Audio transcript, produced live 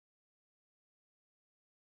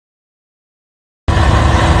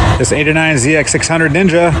This 89 ZX 600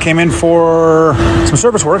 Ninja came in for some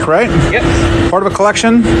service work, right? Yep. Part of a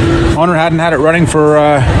collection. Owner hadn't had it running for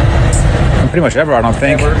pretty much ever, I don't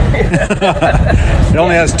think. It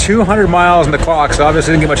only has 200 miles on the clock, so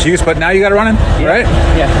obviously didn't get much use, but now you got it running, right?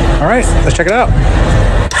 Yeah. All right, let's check it out.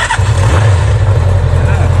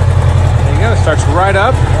 There you go, it starts right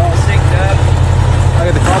up. All synced up. I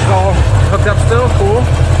got the carbs all hooked up still, cool.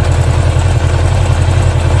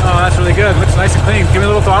 Oh, that's really good. Looks nice and clean. Give me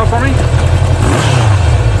a little throttle for me. I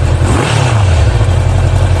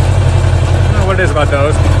don't know what it is about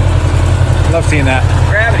those. Love seeing that.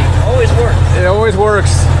 Gravity always works. It always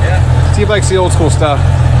works. Yeah. Steve likes the old school stuff.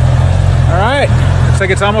 All right. Looks like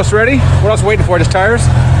it's almost ready. What else are we waiting for? Just tires?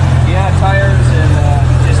 Yeah, tires and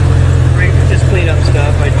just clean up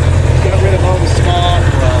stuff. I got rid of all the smog.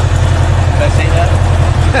 Well, did I say that?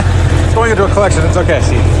 It's going into a collection. It's okay.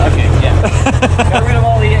 Okay, yeah. Got rid of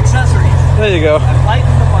all the accessories. There you go. I've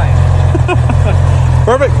lightened the fire.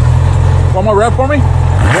 Perfect. One more rev for me. A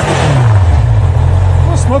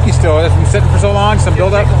little smoky still. It's been sitting for so long. Some It'll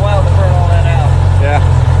build up. take a while to burn all that out. Yeah.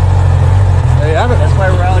 There you have it. That's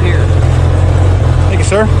why we're out here. Thank you,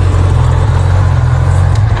 sir.